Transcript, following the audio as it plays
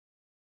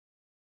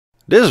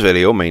This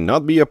video may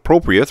not be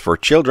appropriate for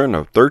children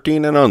of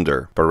 13 and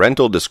under.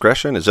 Parental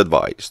discretion is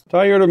advised.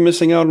 Tired of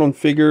missing out on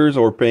figures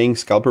or paying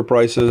scalper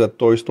prices at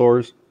toy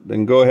stores?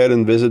 Then go ahead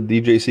and visit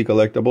DJC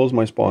Collectibles,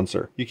 my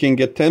sponsor. You can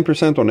get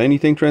 10% on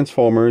anything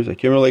Transformers,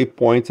 accumulate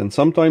points, and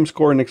sometimes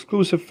score an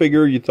exclusive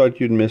figure you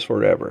thought you'd miss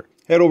forever.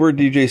 Head over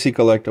to DJC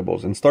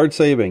Collectibles and start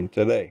saving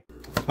today.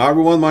 Hi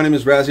everyone, my name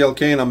is Razyel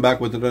Kayne. I'm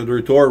back with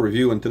another toy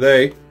review, and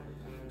today,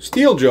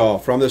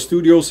 Steeljaw from the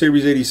Studio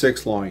Series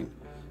 86 line.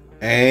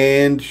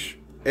 And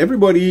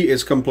everybody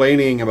is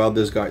complaining about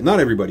this guy.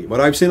 Not everybody,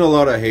 but I've seen a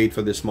lot of hate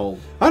for this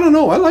mold. I don't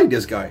know, I like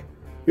this guy.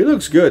 He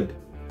looks good.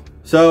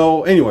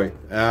 So anyway,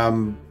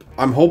 I'm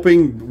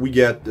hoping we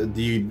get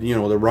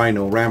the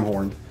Rhino ram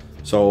horn.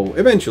 So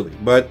eventually,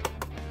 but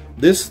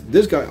this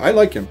guy, I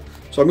like him.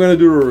 So I'm going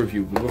to do a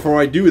review. But before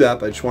I do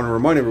that, I just want to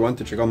remind everyone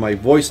to check out my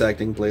voice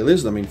acting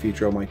playlist, the main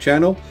feature of my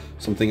channel,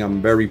 something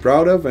I'm very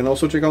proud of, and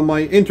also check out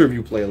my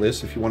interview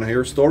playlist if you want to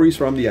hear stories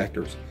from the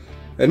actors.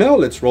 And now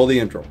let's roll the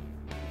intro.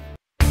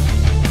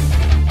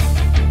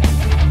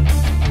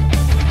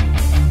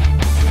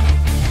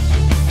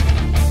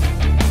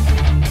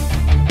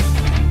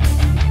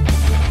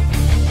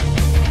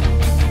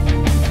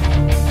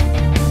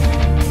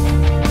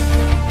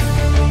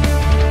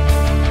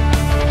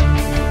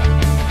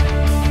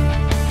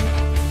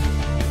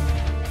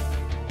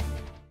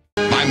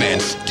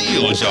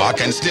 Steeljaw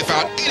can sniff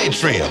out any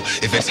trail,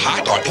 if it's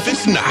hot or if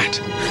it's not.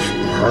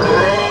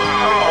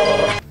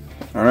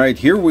 Alright,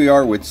 here we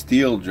are with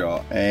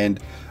Steeljaw, and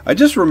I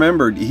just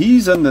remembered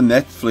he's on the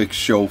Netflix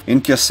show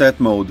in cassette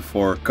mode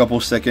for a couple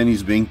seconds.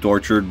 He's being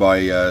tortured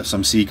by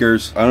some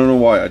seekers. I don't know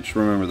why, I just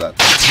remember that.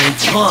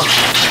 It's time.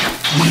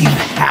 We've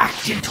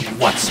hacked into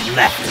what's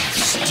left of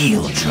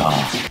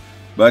Steeljaw.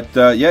 But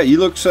yeah, he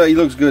looks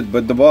good.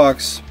 But the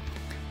box,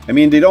 I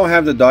mean, they don't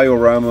have the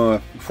diorama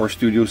for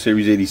Studio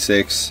Series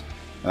 86.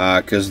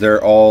 Because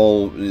they're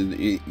all,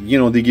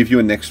 they give you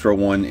an extra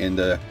one in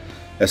the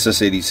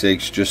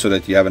SS86 just so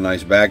that you have a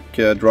nice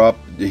backdrop.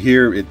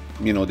 Here,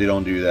 they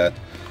don't do that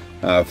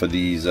for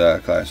these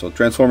class. So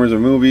Transformers, a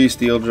movie,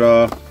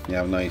 Steeljaw, you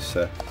have a nice,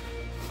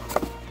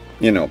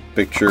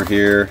 picture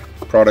here.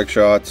 Product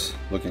shots,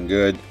 looking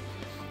good.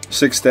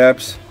 6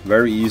 steps,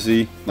 very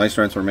easy, nice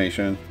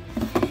transformation.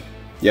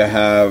 You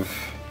have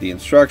the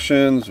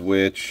instructions,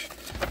 which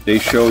they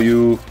show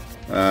you.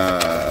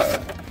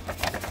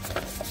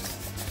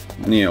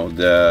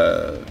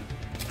 The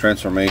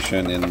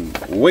transformation in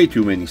way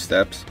too many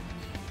steps,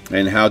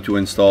 and how to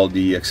install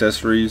the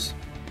accessories,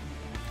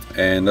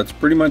 and that's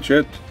pretty much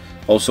it.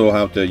 Also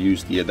how to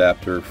use the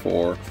adapter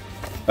for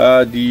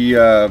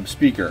the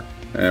speaker,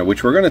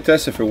 which we're going to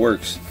test if it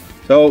works.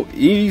 So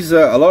he's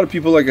a lot of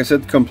people, like I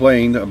said,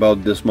 complained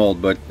about this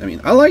mold, but I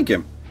mean, I like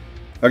him.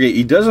 Okay,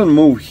 he doesn't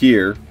move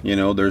here,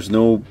 there's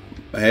no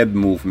head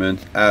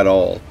movement at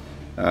all,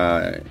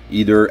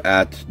 either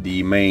at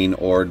the main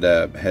or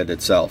the head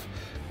itself.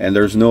 And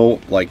there's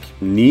no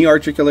knee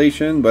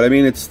articulation, but I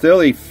mean, it's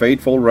still a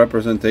faithful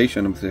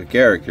representation of the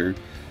character.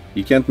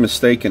 You can't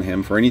mistake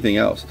him for anything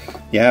else.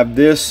 You have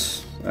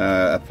this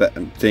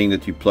thing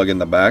that you plug in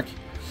the back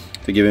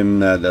to give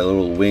him the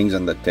little wings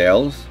and the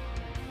tails.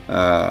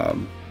 A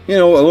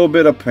little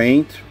bit of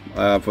paint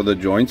for the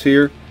joints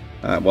here.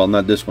 Well,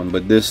 not this one,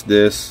 but this.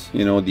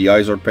 The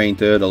eyes are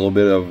painted. A little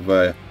bit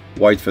of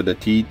white for the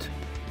teeth.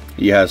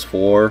 He has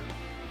 4.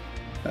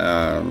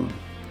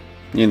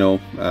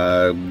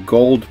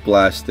 Gold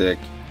plastic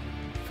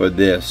for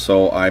this,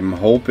 so I'm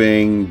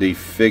hoping they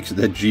fix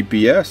the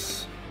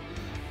GPS.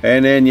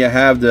 And then you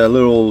have the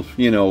little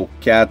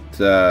cat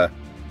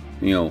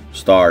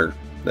star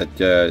that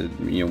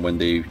when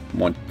they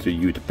want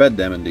you to pet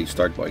them, and they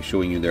start by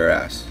showing you their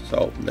ass.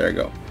 So there you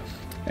go.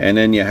 And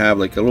then you have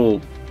like a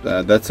little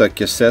that's a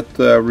cassette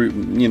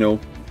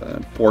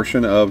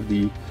portion of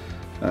the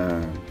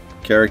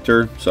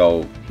character,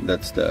 so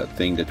that's the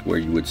thing where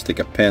you would stick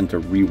a pen to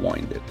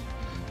rewind it.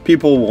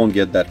 People won't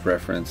get that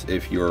reference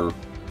if you're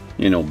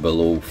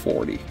below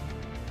 40.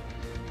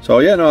 So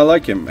yeah, no, I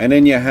like him. And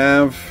then you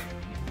have,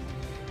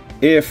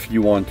 if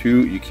you want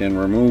to, you can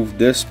remove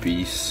this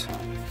piece,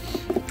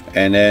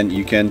 and then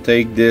you can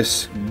take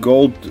this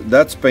gold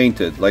that's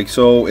painted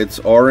so. It's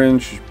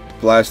orange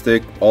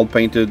plastic, all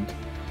painted.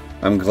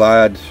 I'm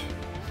glad.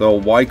 So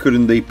why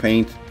couldn't they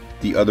paint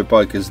the other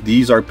part? Because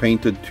these are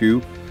painted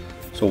too.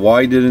 So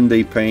why didn't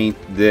they paint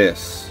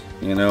this?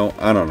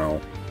 I don't know.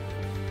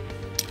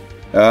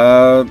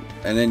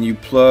 And then you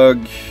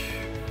plug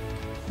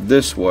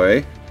this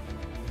way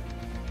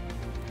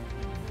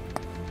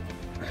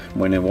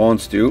when it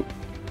wants to.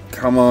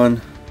 Come on,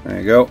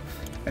 there you go.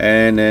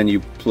 And then you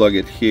plug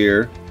it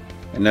here,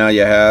 and now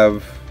you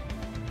have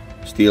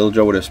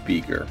Steeljaw with a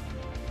speaker.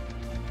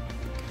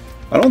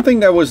 I don't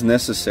think that was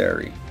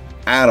necessary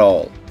at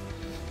all.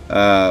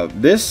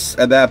 This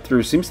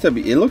adapter seems to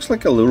be, it looks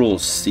like a little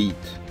seat,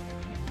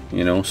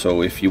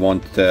 so if you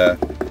want Daniel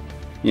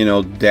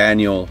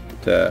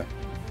to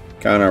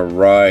kind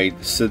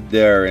of sit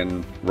there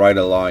and ride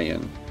a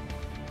lion.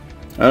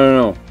 I don't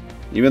know,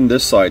 even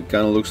this side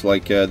kind of looks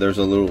like there's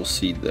a little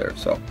seat there.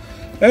 So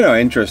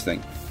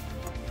interesting.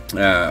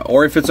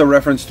 Or if it's a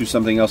reference to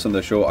something else in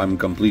the show, I'm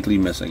completely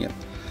missing it.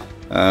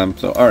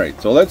 So alright,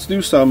 so let's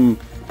do some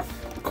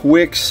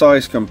quick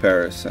size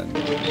comparison.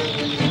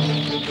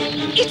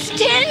 It's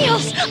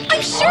Daniels!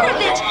 I'm sure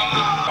of it!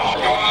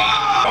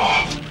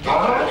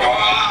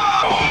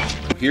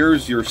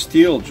 Here's your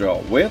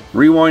Steeljaw with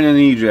rewind and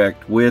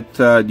eject with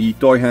the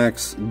Toy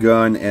Hacks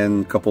gun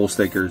and couple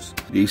stickers.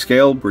 The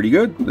scale pretty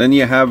good. Then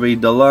you have a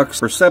deluxe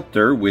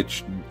Perceptor,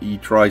 which he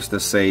tries to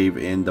save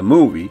in the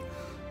movie.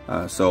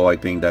 So I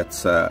think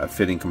that's a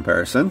fitting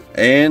comparison.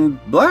 And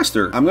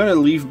Blaster. I'm gonna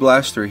leave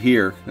Blaster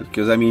here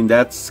because I mean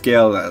that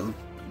scale.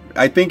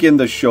 I think in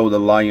the show the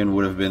Lion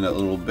would have been a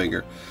little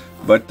bigger.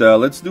 But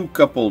let's do a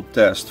couple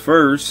tests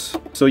first.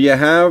 So you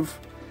have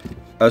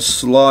a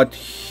slot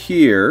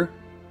here.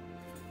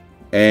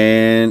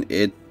 And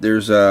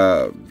there's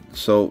a,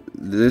 so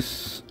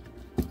this,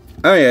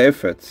 oh yeah, it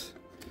fits.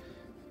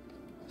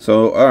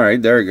 So, alright,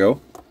 there you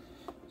go.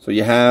 So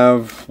you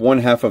have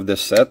 1/2 of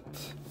this set.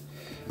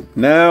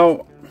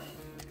 Now,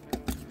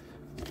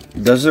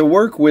 does it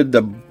work with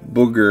the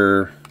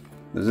booger,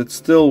 does it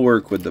still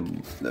work with the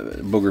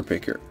booger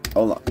picker?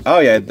 Hold on. Oh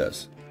yeah, it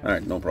does.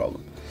 Alright, no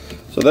problem.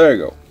 So there you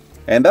go.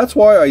 And that's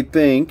why I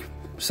think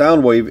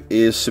Soundwave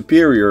is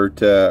superior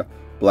to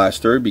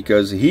Blaster,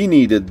 because he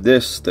needed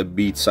this to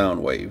beat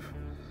Soundwave.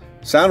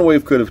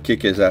 Soundwave could have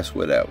kicked his ass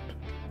without,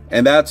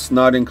 and that's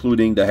not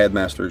including the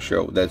Headmaster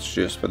show. That's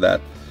just for that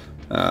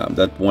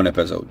that one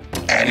episode.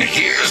 And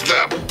here's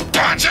the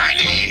punch I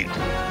need.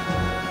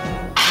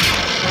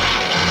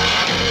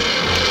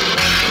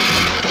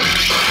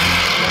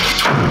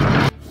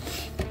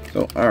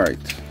 So alright,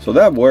 so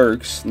that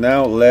works.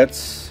 Now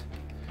let's,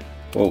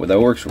 oh, that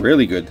works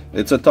really good.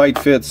 It's a tight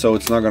fit, so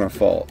it's not gonna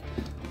fall.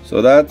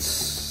 So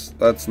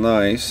that's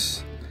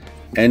nice.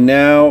 And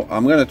now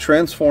I'm gonna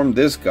transform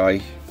this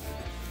guy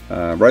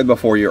right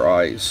before your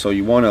eyes. So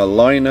you want to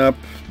line up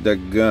the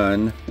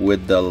gun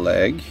with the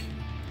leg.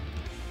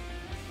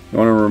 You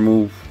want to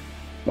remove,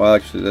 well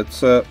actually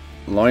let's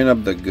line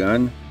up the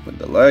gun with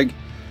the leg.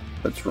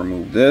 Let's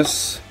remove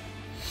this,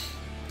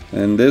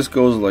 and this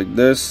goes like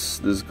this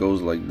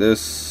goes like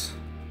this,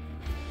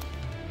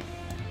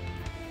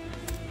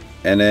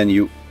 and then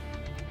you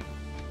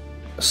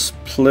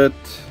split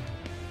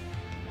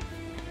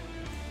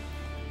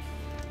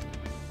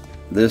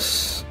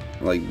this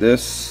like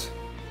this,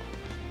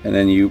 and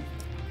then you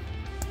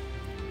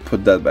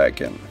put that back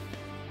in.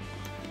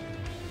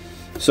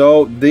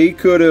 So they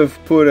could have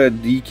put a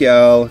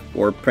decal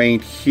or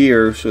paint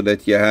here so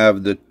that you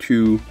have the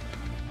two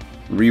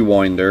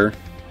rewinder.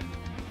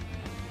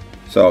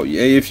 So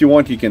if you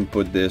want, you can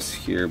put this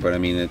here, but I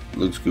mean it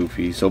looks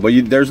goofy. So but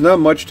there's not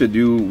much to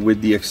do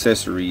with the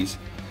accessories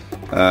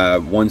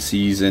once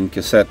he's in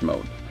cassette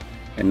mode.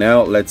 And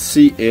now let's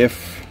see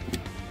if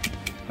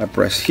I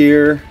press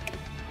here.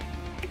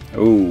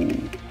 Oh,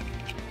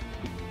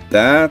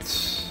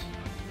 that's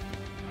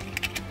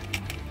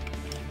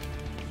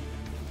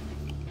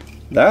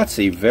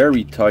a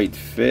very tight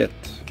fit.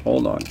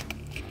 Hold on.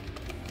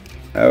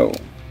 Oh.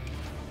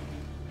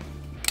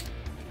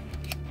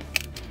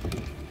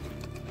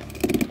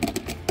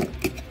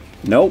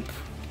 Nope.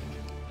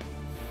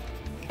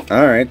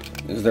 Alright.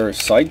 Is there a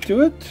side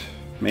to it?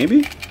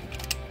 Maybe?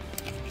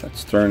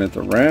 Let's turn it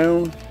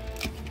around.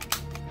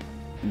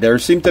 There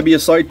seemed to be a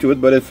side to it,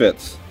 but it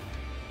fits.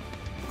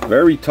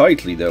 Very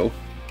tightly though.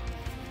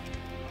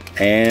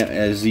 And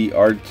as the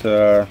art,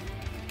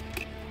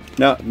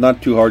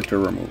 not too hard to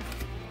remove.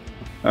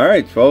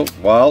 Alright,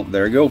 well,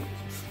 there you go.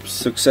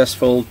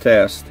 Successful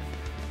test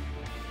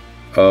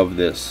of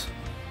this.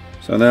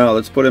 So now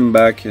let's put him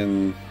back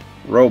in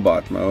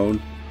robot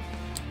mode.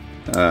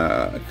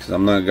 Because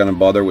I'm not going to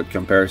bother with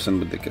comparison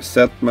with the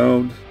cassette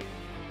mode.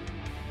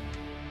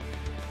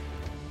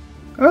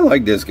 I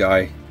like this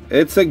guy.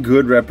 It's a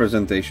good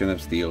representation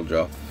of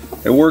Steeljaw.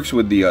 It works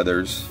with the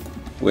others,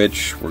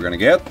 which we're going to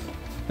get.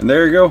 And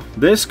there you go.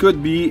 This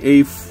could be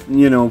a,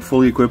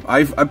 fully equipped.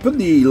 I put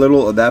the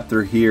little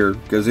adapter here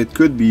because it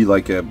could be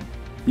like a,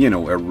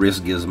 a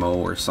wrist gizmo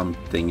or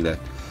something that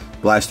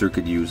Blaster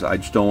could use. I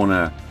just don't want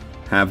to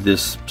have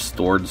this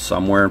stored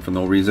somewhere for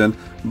no reason.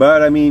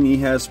 But I mean, he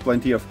has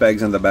plenty of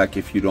pegs in the back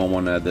if you don't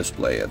want to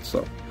display it.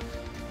 So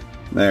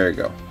there you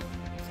go.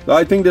 So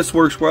I think this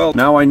works well.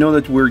 Now I know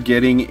that we're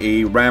getting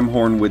a ram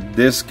horn with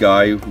this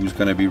guy who's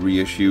going to be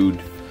reissued,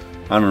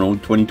 I don't know,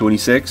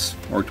 2026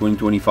 or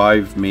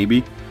 2025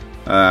 maybe.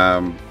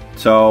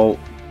 So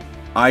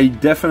I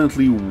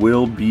definitely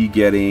will be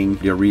getting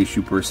the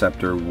reissue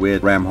Perceptor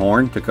with ram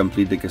horn to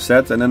complete the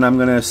cassettes, and then I'm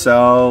gonna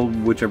sell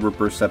whichever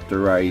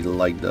Perceptor I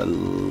like the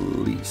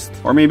least.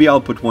 Or maybe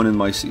I'll put one in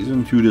my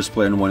season 2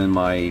 display and one in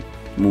my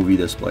movie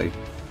display.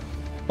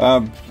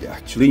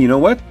 Actually, you know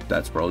what?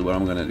 That's probably what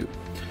I'm gonna do.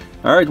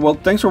 Alright, well,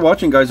 thanks for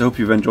watching, guys. I hope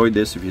you've enjoyed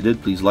this. If you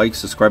did, please like,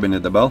 subscribe, and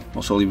hit the bell.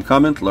 Also, leave a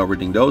comment. Love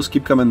reading those.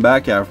 Keep coming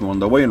back. I have them on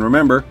the way. And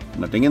remember,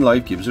 nothing in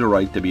life gives you the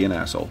right to be an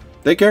asshole.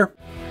 Take care.